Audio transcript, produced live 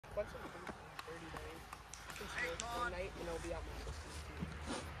one night, and it'll be out my system.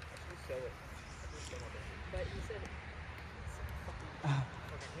 Show it. But he said,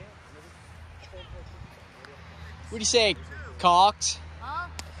 what do you say, Cox? huh?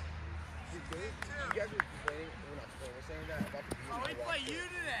 You guys were complaining, we're saying that about the Oh, we play you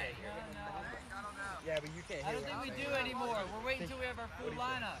today. No. Yeah, but you can't I don't think we do anymore. We're waiting until we have our full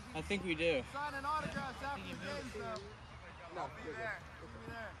lineup. I think we do. Signing autographs after the game, so. No, Give me there.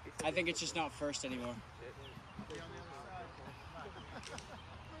 I think it's just not first anymore.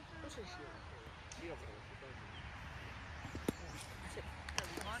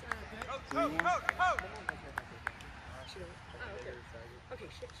 Go! Okay,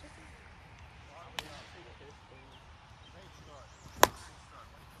 shit.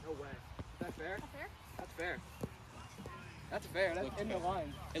 No way. Is that fair? That's fair. That's fair. That's in the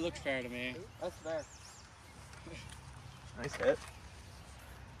line. It looks fair to me. That's fair. Nice hit.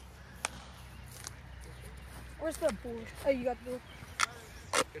 Where's the ball? Oh, you got the ball.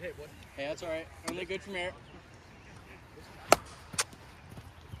 Good hit, boy. Hey, that's all right. Only good from here.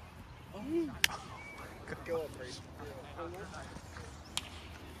 Go up, Brady.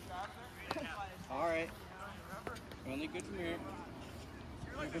 All right. Only good from here.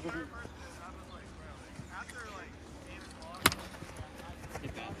 I'm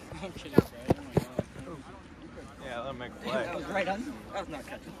kidding, Brad. Oh my God. Yeah, let him make a play. That was right on. That was not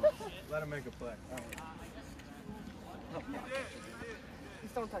catching. Let him make a play.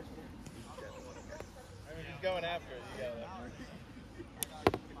 Just don't touch me. I mean, he's going after it. You gotta.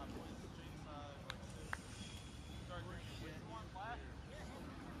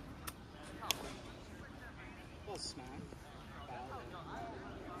 Little smack.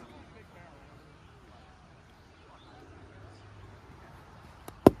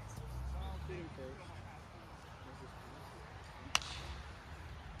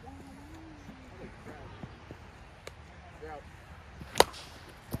 You're out.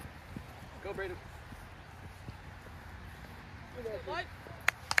 Go, Brady. What?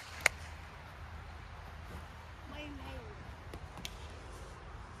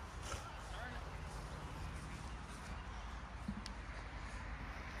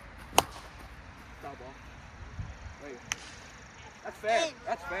 Foul ball. Wait. That's fair.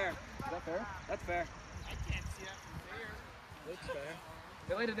 That's fair. Is that fair? That's fair. I can't see that from there. Looks fair.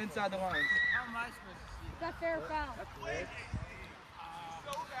 They laid it inside the line. How am I supposed to see Is that fair or foul? That's fair.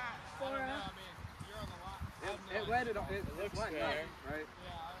 so bad. Four, I don't know, I mean, you're on the line. It landed on it. Looks went, fair. Right?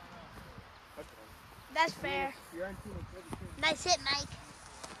 Yeah, I don't know. That's fair. You're on team. Nice hit, Mike.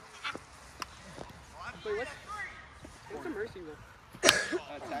 Wait, what's the mercy rule?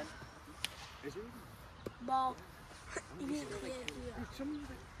 10. Is it? Ball. Some of you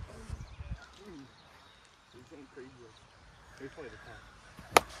You're going crazy. They play the top.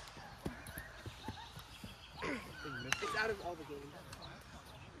 It's out of all the games.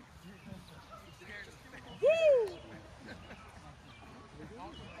 Woo!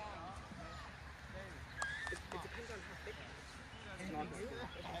 It depends on how thick it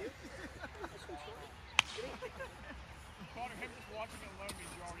is. Connor, him just watching it alone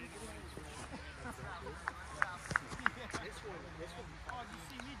means you're already in the running. This one. Oh, did you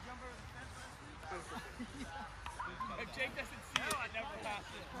see me jump over the fence last week? If Jake doesn't see it, I never pass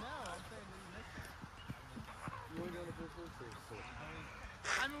it. No, I'm saying that he missed it. You want to go to the first one?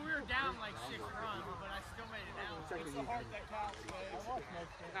 I mean, we were down like 6 runs, but I still made it out. It's the heart that counts, man.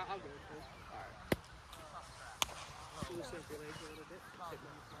 I'll go first. Alright. Loosen up your legs a little bit.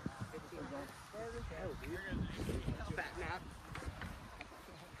 Fat nap.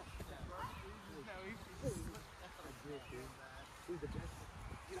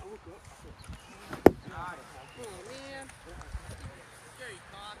 Oh man. There you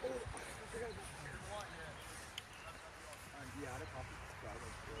cock.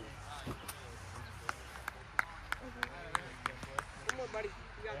 Come on, buddy.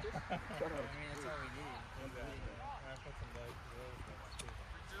 You got this. That's all we need.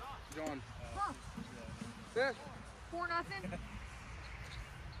 John. Huh. Yeah. 4-0.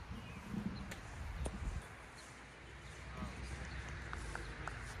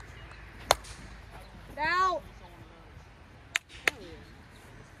 Out.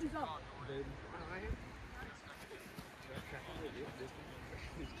 He's up.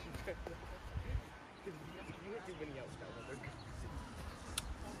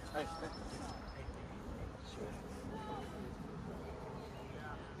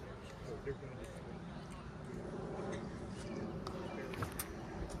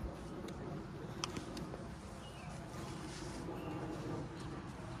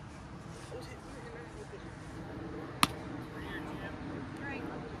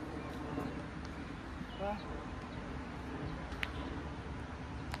 guy?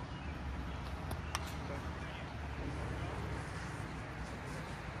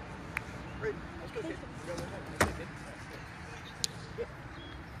 Great. Let's go, kid. We're going ahead. Let's go, kid. Good.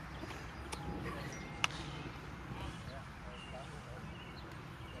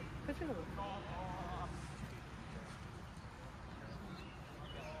 Pitch it over.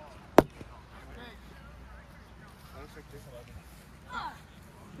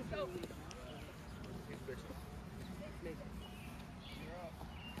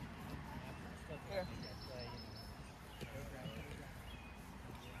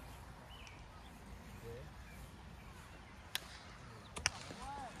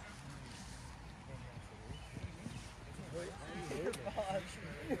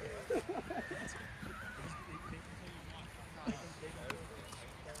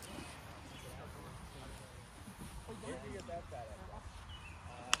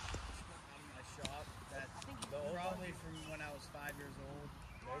 Probably from when I was 5 years old.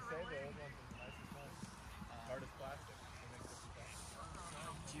 They say the old ones are the nicest ones. Hardest plastic.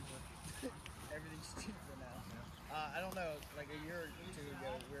 Cheaper. Everything's cheaper now. I don't know, like a year or two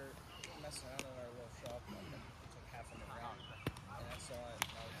ago, we were messing around in our little shop and it took half on the ground. And I saw it.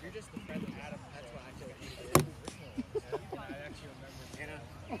 You're just the friend of Adam. That's why I took it. And I actually remember.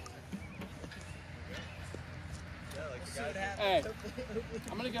 Yeah, like the guys. Hey,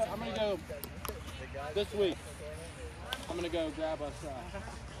 I'm gonna go this week. I'm gonna go grab us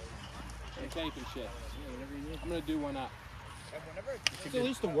some tape and shit. I'm gonna do one up. It's at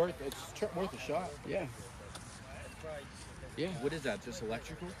least worth a shot. Yeah. Yeah. What is that? Just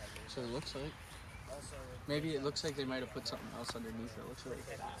electrical? So it looks like. Maybe it looks like they might have put something else underneath it. It looks like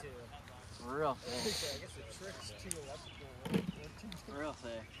it's real thick. Real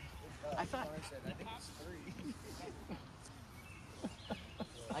thick. I thought.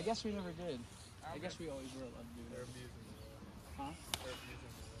 I guess we never did. I guess we always were allowed to do that. Huh?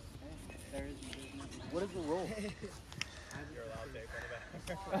 There is amusement. What is the rule? You're allowed to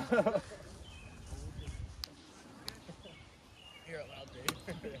take one back. You're allowed to.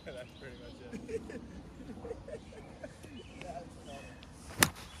 Yeah, that's pretty much it.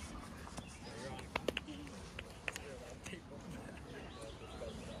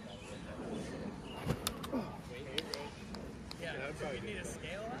 Do we need a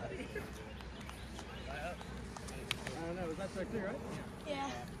scale out here? I don't know. Is that right there, right? Yeah.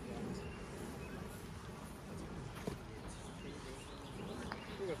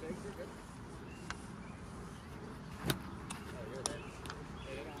 Here you go, thanks. You're good.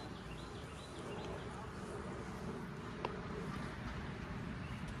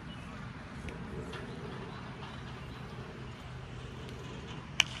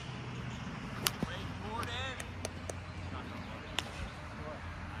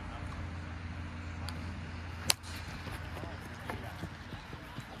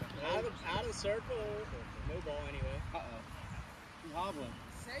 Out of circle. No ball anyway. Uh-oh. I'm hobbling.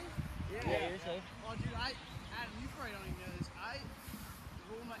 Safe? Yeah, you're safe. Oh, dude, Adam, you probably don't even know this. I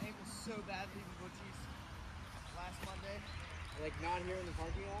rolled my ankle so bad leaving Butchie's last Monday. Like not here in the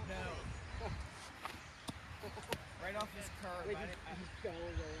parking lot? No. Right off this curb. Like he fell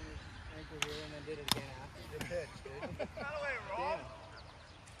over his ankle here and then did it again after. Good pitch, dude. Not away wrong.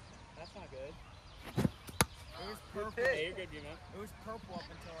 That's not good. It was purple. Hey, you're good, you man. It was purple up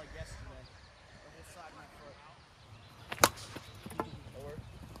until like yesterday. The whole side of my foot. Over.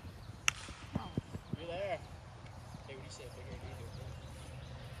 You're there. Hey, what do you say? Bigger and easier.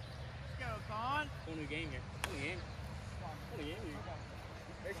 Let's go, Con. Whole new game here. Whole new game. Whole new game here.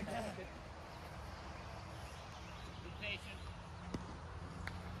 There's your basket. Be patient.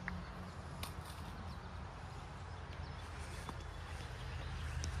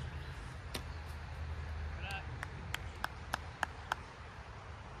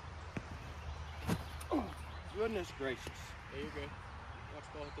 Goodness gracious. Hey, you're good. Watch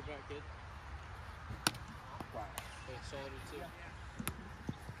ball hit the back, kid. Wow. Play it solid too.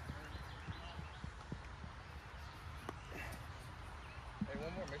 Hey,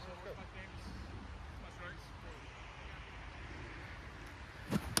 one more. Make sure let's go.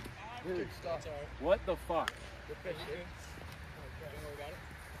 Dude, That's alright. what the fuck? Good pitch, dude. Don't worry about it.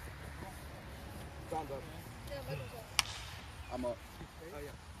 Sounds up. I'm up.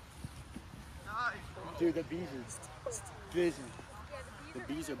 Nice. Dude, the bees are busy. The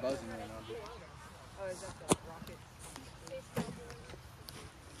bees are buzzing right now, dude. Oh, is that the rocket?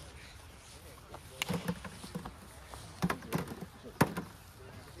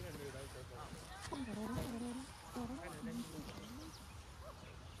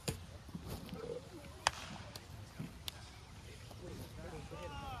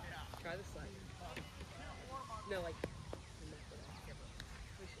 Try this side. No, like.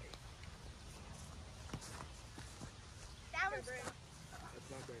 That was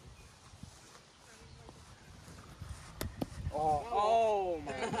That's not great. Oh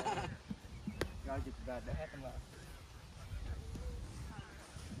my god. Gotta get to that. That happened last.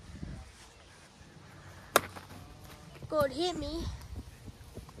 good. Hit me.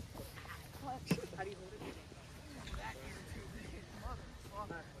 How do you hold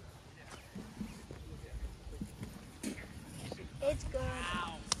it? It's good.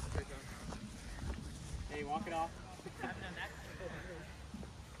 Hey, walk it off. At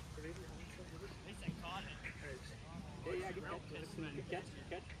least I caught it. Yeah, good catch. Good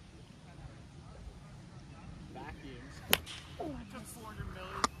catch. Vacuums. I took 400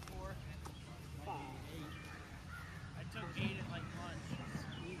 millis before. 5. I took 8 at like lunch.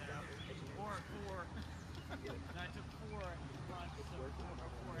 Or 4. And I took 4 at lunch, so or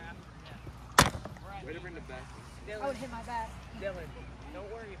 4 after, yeah. Way to bring the back. I would hit my back. Dylan,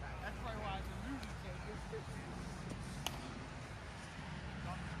 don't worry about it. That's probably why I was moving so good.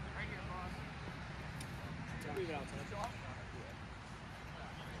 Right here, boss. Leave it outside.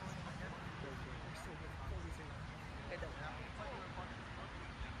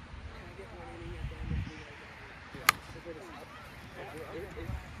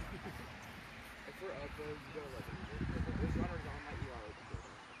 If we're up, though, you go like there's runners on like you are.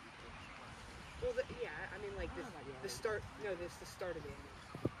 Well, yeah, I mean, like the start. No, this the start of the game.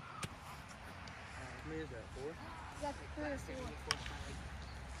 How many is that? 4? That's 3 or 4.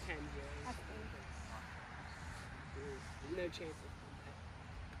 10 years. That's 3. No chance of that.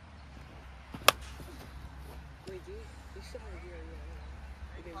 Wait, do you still have a year on the other?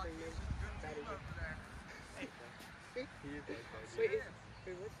 You didn't bring those batteries up. Wait,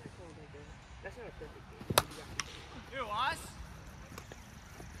 what's that called? Like that's not a perfect game. Who, us?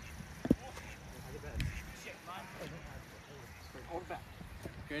 Shit, mine. Hold it back.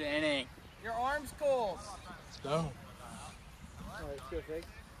 Good inning. Your arm's cold. Go. Alright, let's go, Fig.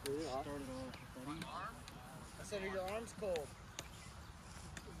 I said your arm's cold.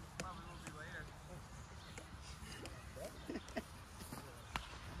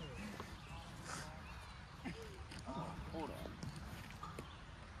 Hold on.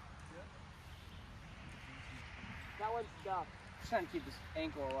 That one's stuck. Just trying to keep this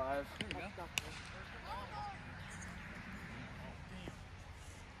ankle alive. That's stuck.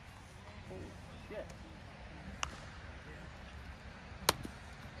 Shit.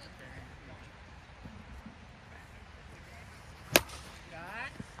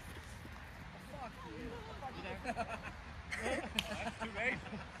 Got? Fuck you. That's too late.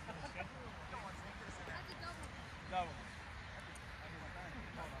 Double.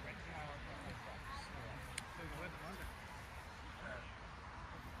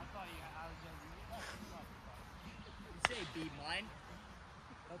 You say be mine.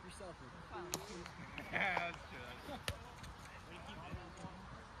 Help yourself. Yeah, that's good.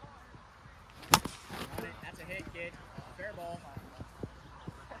 That's a hit, kid. Fair ball.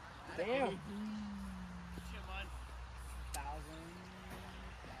 Damn. Shit, man. 1,000.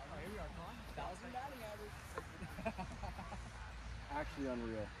 Oh, here we are, Con. 1,000 batting average. Actually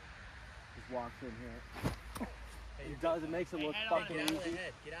unreal. Just walks in here. It does, it makes it look fucking Get out of easy. the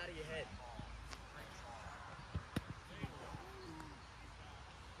head. Get out of your head.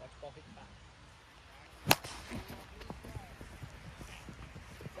 Watch ball hit back.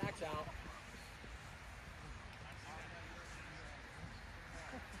 Zach's out.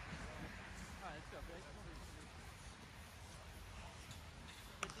 Alright, let's go, Blake.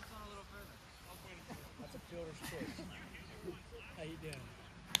 Hit this one a little further. That's a fielder's choice. How you doing?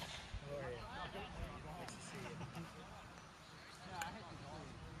 How are you? Nice to see you. Yeah, I hit the ball.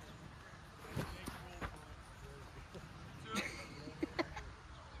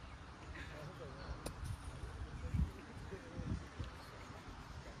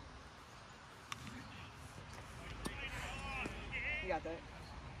 You got that.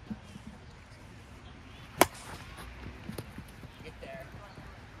 Get there.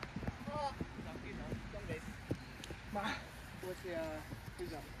 Oh. Come, Dave. What's the,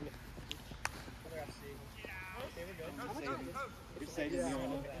 who's up? Other FC. Okay, we're good. You're saving me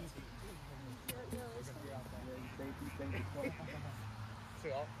on it. Thank you. So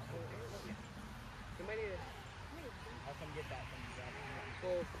somebody, I'll come get that from you, Zach.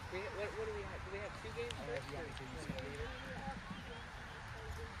 Well, what do we have? Do we have 2 games?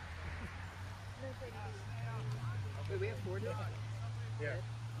 Wait, we have 4 now? Yeah.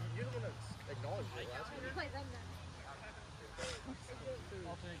 You're the one that acknowledged it last We week. play them now.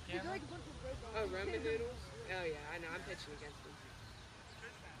 Oh, ramen noodles? Oh yeah, I know. I'm pitching against them.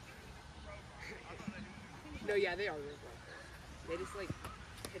 No, yeah, they are real bro. They just like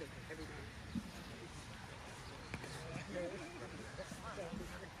hit him every time.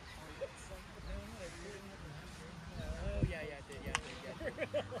 Oh, yeah, I did. Yeah.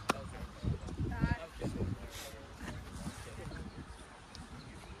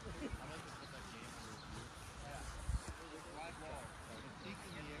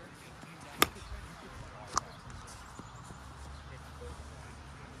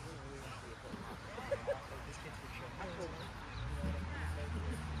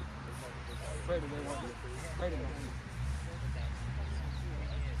 Brayden, they want you. Brayden, they want you.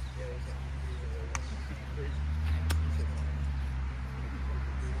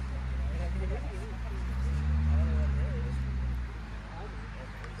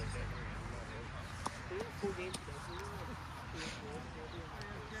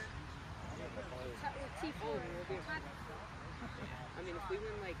 I mean, if we win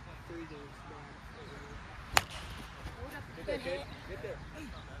like 3 games, Get there, kid. Get there.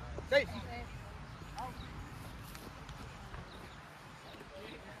 Safe.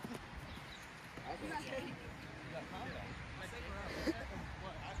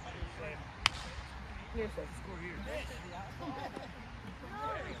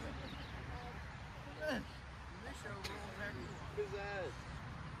 who's that?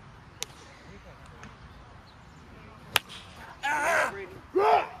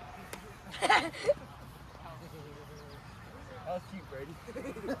 That was cute, Brady.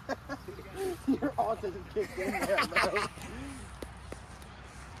 Your autism kicked in there, bro.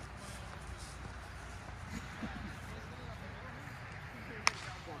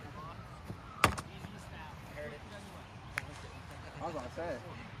 I was gonna say.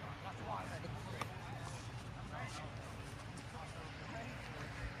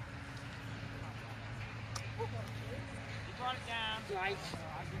 Nice.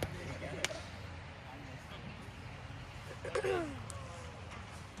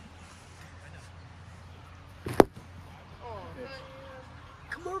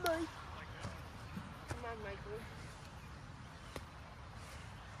 Come on, Mike. Come on, Michael.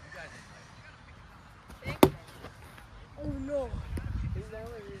 Oh no. This is the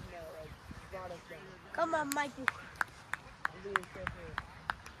only reason that like brought us down. Come on, Michael. I'm being careful.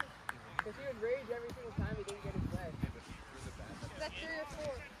 Because he would rage every single time he didn't get his way. That's 3 or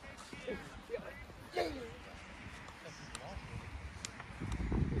 4.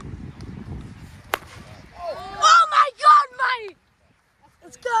 Oh my God, Mike!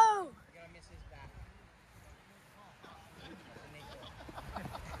 Let's go! I gotta miss his back.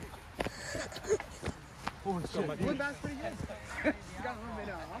 Holy shit. One back's pretty good. You got a little bit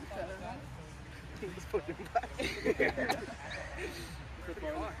of offset. Just put him back. That's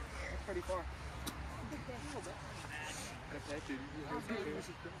pretty far.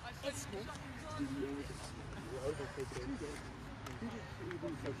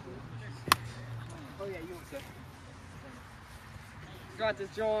 Oh yeah, you want to. Got this,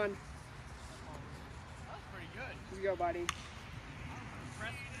 John. That's pretty good. Here you go, buddy.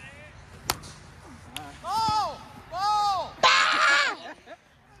 Oh! Oh!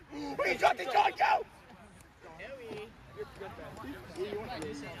 We got the John, go!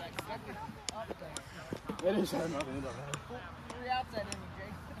 It is hard enough. 3 outs that inning,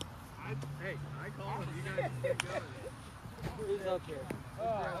 Jake. Hey, I called him. You guys keep going. Who's up here? Oh, I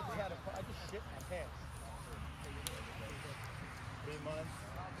just shit my pants. 3 months.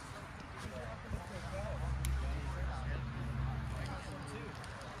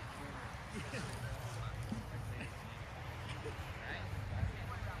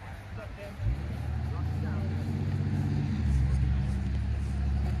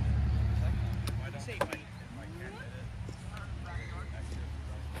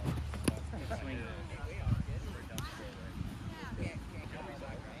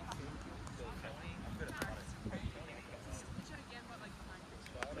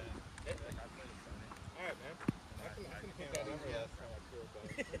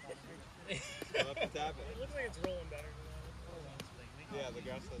 It looks like it's rolling better than that. Yeah, the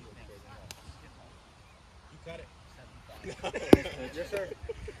grass does look good. You cut it. Yes, sir.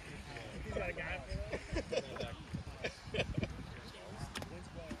 He's got a guy for that?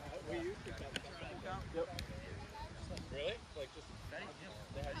 We used to cut that. Yep. Really? Like just,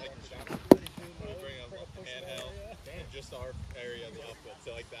 they had like the shop. We'll bring a handheld and just our area of the outfield. So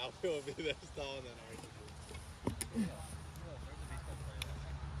like the outfield would be this tall and then ours would be.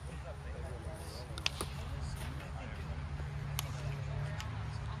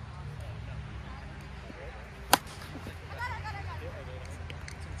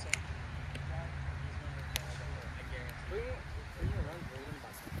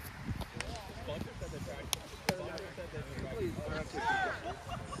 Sponsors at the track.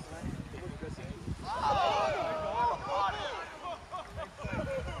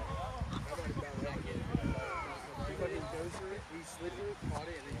 caught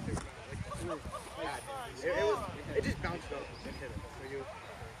it and then you figured it out. Like, it just bounced up and hit it. So you.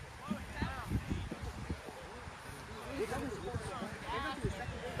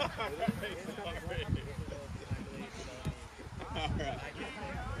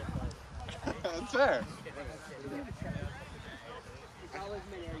 That's fair.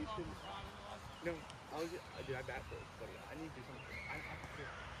 No, dude, I bat for it, buddy. I need to do something. I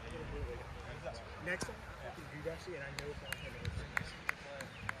gotta do it like next time, I can do that shit, and I know it's not going to work.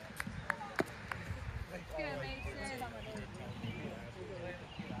 It's gonna make sense.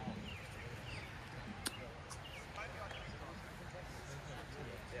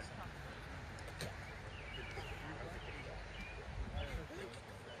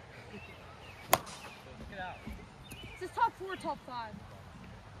 This is top 4, top 5.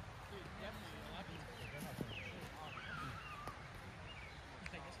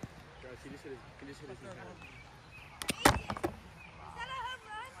 He just hit his knee.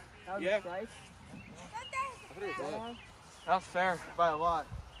 That was Yeah. a strike. I thought it was low. That's fair by a lot.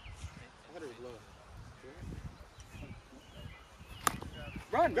 I thought it was low.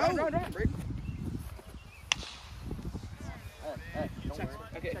 Run, Go! run. Brady. Hey, don't worry.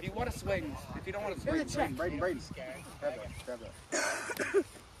 Okay, if you want to swing, if you don't want to swing, Brady. Grab that.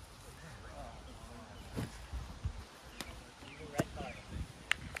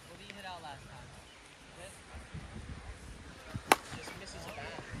 What did you hit out last time? Just misses a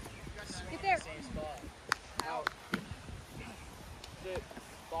bat. Get there. Same spot. the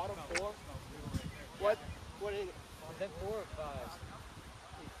bottom 4. What is it? Is that 4 or 5?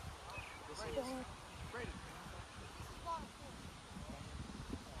 This is.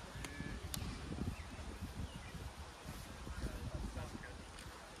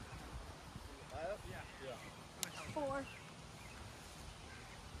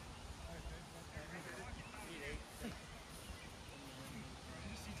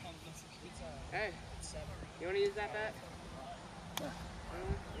 Hey, you want to use that bat?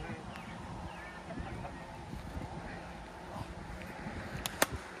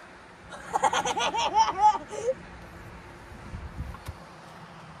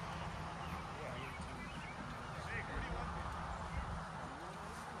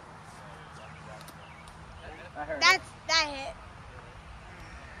 That hit.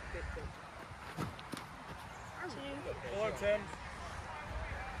 4-10.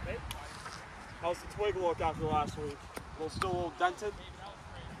 How's the twig look after last week? Still a little dented?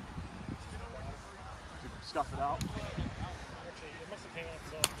 Scuff it out.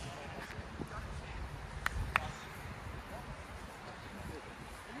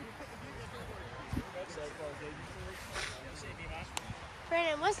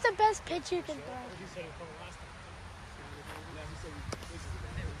 Brandon, what's the best pitch you can throw?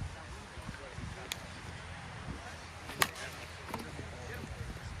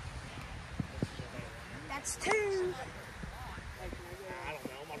 That's 2. I don't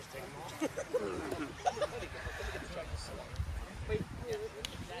know. I'll just take them off.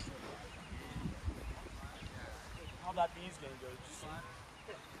 How'd that bees game go? Did you see?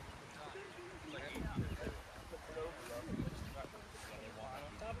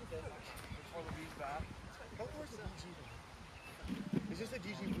 Before the bees back. How far is the DG though? Is this the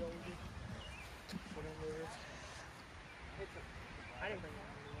DG we always do? Whatever it is. I didn't bring it on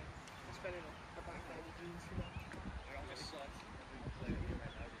anyway. I'm spending a buck on the jeans for that.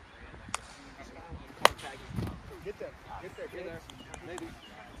 Get there. Maybe.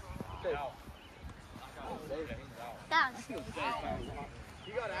 That's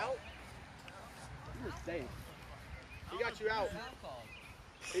He got out. You were safe. He got you out.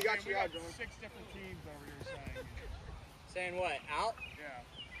 He got you out, John. 6 different teams over here saying. Saying what? Out? Yeah.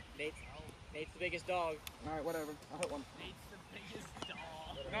 Nate's the biggest dog. Alright, whatever. I'll hit one.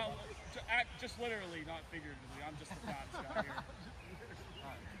 No, just literally, not figuratively. I'm just the fattest guy here.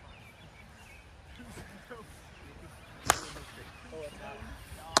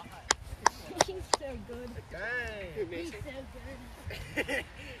 He's so good. Dang. He's so good.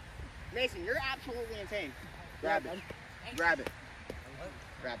 Mason, you're absolutely insane. Grab it. Grab it.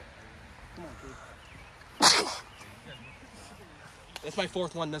 Come on, kid. It's my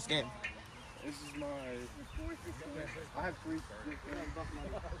 4th one this game. This is my. I have 3.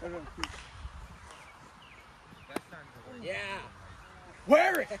 Yeah.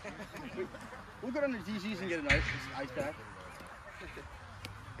 Wear it! We'll go down to DG's and get an ice pack.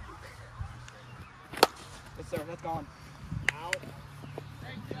 Yes, sir. That's gone. Out.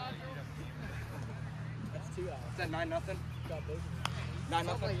 That's 2 out. Is that 9-0? Got both of them. 9-0?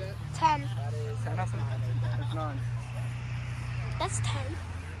 Something like that. 10. That is 10-0? That's 9. That's 10.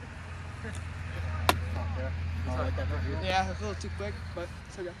 Not fair. Yeah, it's a little too quick, but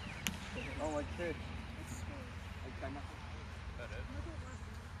it's okay. Oh, like fish. Like chemical.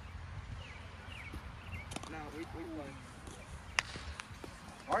 No, we play.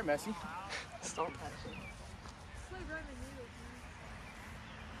 All right, Messi. Stop that shit.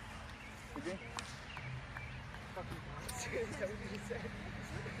 Good game. Is that what you said?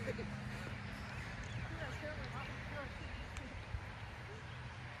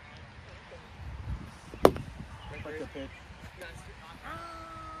 Like the pitch.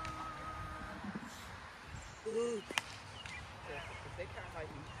 If they count like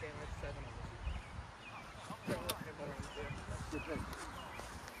each game like 7 of them. Good pitch.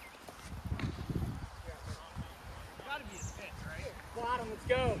 Gotta be a fit, right? Bottom, let's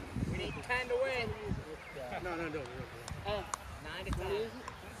go. We need 10 to win. No. 9 to 10.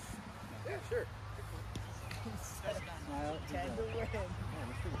 Yeah, sure. 10 to win.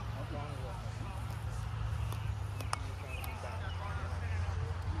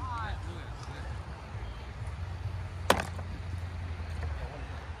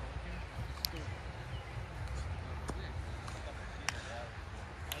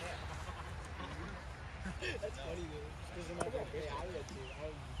 That's funny, dude. Doesn't matter. I would do.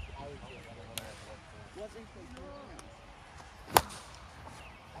 I would do.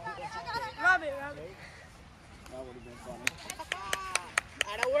 Rabbit. That would have been funny.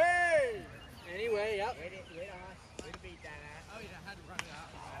 Out of way! Anyway, yep. Way to beat that ass. Oh, yeah, I had to run it out.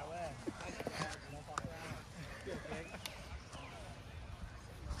 Out of way. Don't fuck around. Good, big.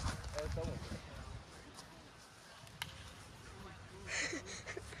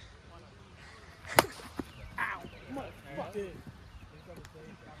 Ow! Motherfucker.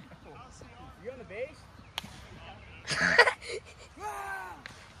 You on the base?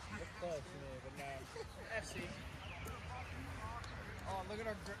 That's close to me, but no. FC. Oh, look at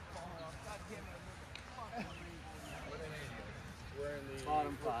our grip ball. God damn it. We're in the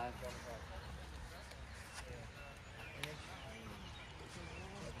bottom 5.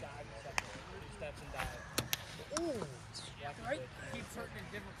 Steps and dive. Ooh! Right? Keeps hurting in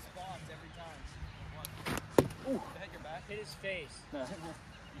different spots every time. Ooh. The heck, your back? Hit his face.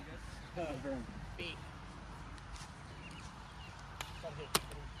 Beat. Stop hit.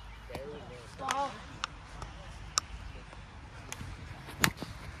 Barely missed. Ball.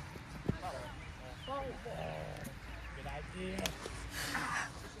 Good idea.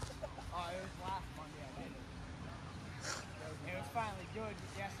 Oh, it was last Monday I made it. It was finally good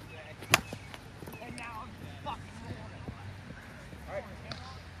yesterday. And now I'm fucking rolling. Alright.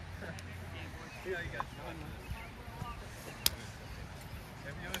 Yeah, you got one.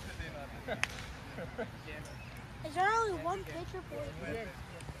 If you listen to Is there only one pitcher for you?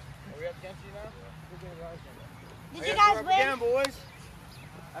 Are we up against you now? Did you guys win? Again, boys.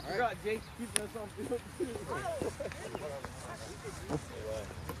 I forgot Jake's keeping us on field too.